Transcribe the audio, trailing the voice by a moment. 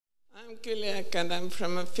I'm Külli Ek, and I'm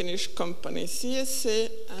from a Finnish company, CSC,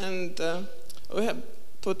 and we have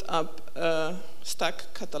put up a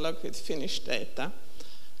STAC catalog with Finnish data.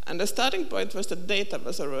 And the starting point was that data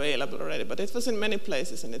was available already, but it was in many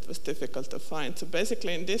places and it was difficult to find. So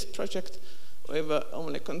basically in this project, we were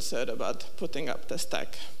only concerned about putting up the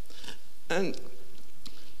STAC. And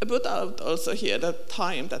I put out also here the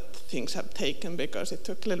time that things have taken, because it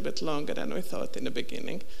took a little bit longer than we thought in the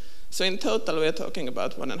beginning. So in total, we are talking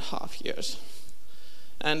about 1.5 years.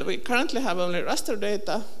 And we currently have only raster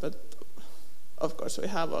data, but of course we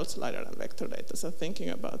have also LiDAR and vector data, so thinking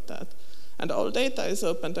about that. And all data is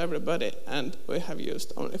open to everybody, and we have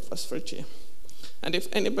used only FOSS4GE. And if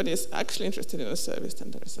anybody is actually interested in a service,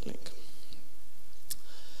 then there is a link.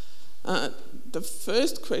 The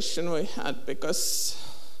first question we had, because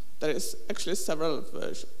there is actually several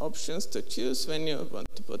options to choose when you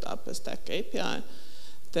want to put up a STAC API,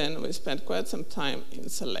 then we spent quite some time in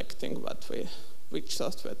selecting which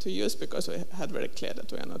software to use, because we had very clear that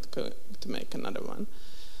we are not going to make another one.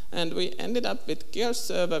 And we ended up with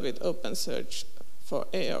GeoServer with OpenSearch for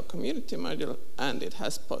AR community module, and it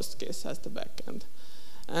has PostGIS as the backend.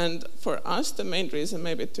 And for us, the main reason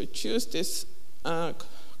maybe to choose this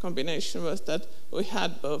combination was that we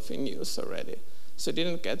had both in use already, so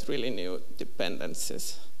didn't get really new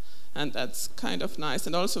dependencies. And that's kind of nice.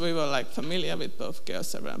 And also we were familiar with both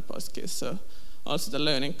GeoServer and PostGIS, so also the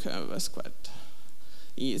learning curve was quite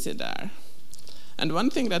easy there. And one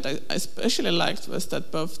thing that I especially liked was that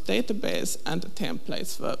both database and the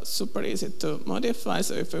templates were super easy to modify,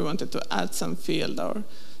 so if we wanted to add some field or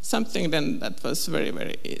something, then that was very,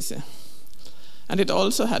 very easy. And it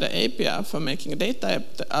also had an API for making data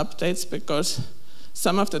updates, because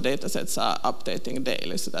some of the datasets are updating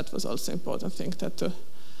daily, so that was also an important thing, that to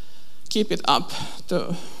keep it up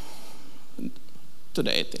to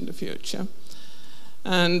date in the future.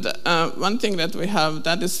 And one thing that we have,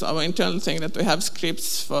 that is our internal thing, that we have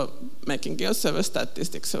scripts for making GeoServer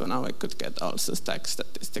statistics, so now we could get also STAC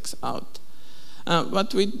statistics out.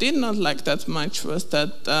 What we did not like that much was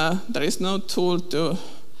that there is no tool to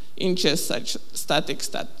ingest such static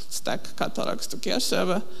STAC catalogs to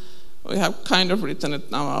GeoServer. We have kind of written it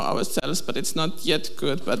now ourselves, but it's not yet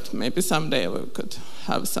good, but maybe someday we could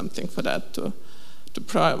have something for that to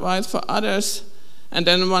provide for others. And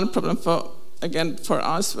then one problem again for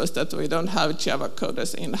us was that we don't have Java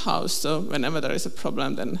coders in-house, so whenever there is a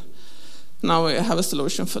problem, then now we have a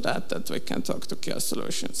solution for that we can talk to Chaos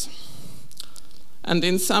Solutions. And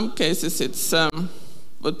in some cases, it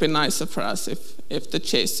would be nicer for us if the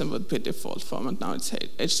JSON would be default format. Now it's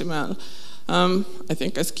HTML. I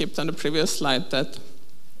think I skipped on the previous slide that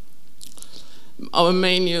our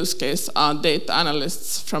main use case are data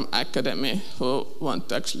analysts from academy who want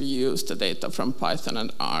to actually use the data from Python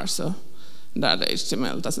and R, so that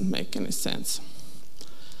HTML doesn't make any sense.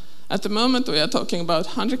 At the moment, we are talking about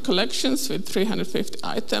 100 collections with 350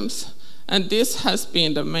 items, and this has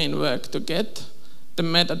been the main work to get the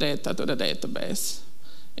metadata to the database.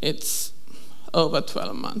 It's over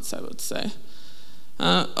 12 months, I would say.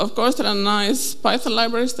 Of course, there are nice Python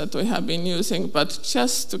libraries that we have been using, but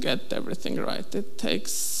just to get everything right, it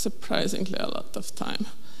takes surprisingly a lot of time.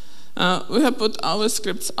 We have put our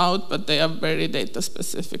scripts out, but they are very data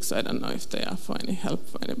specific, so I don't know if they are for any help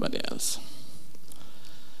for anybody else.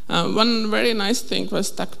 One very nice thing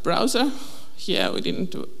was STAC browser. Here we didn't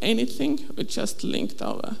do anything, we just linked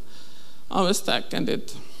our STAC, and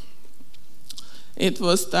it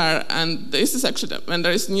was there. And this is actually, when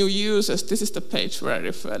there is new users, this is the page where I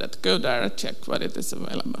refer that. Go there and check what it is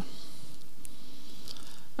available.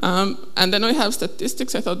 And then we have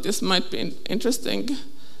statistics. I thought this might be interesting.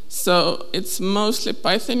 So it's mostly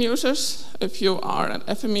Python users, a few R and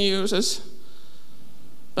FME users.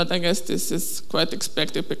 But I guess this is quite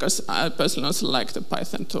expected, because I personally also like the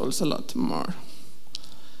Python tools a lot more.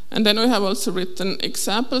 And then we have also written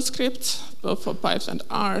example scripts, both for Python and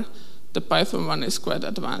R. The Python one is quite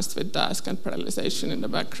advanced with Dask and parallelization in the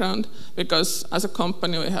background, because as a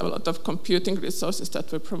company we have a lot of computing resources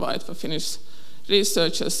that we provide for Finnish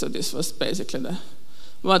researchers, so this was basically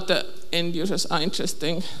what the end users are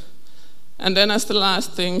interested. And then as the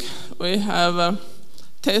last thing, we have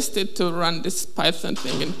tested to run this Python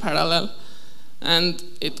thing in parallel, and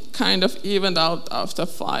it kind of evened out after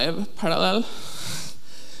 5 parallel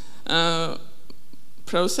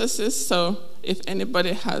processes. So if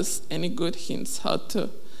anybody has any good hints how to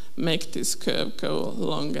make this curve go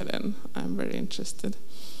longer, then I'm very interested.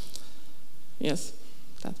 Yes,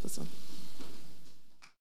 that was all.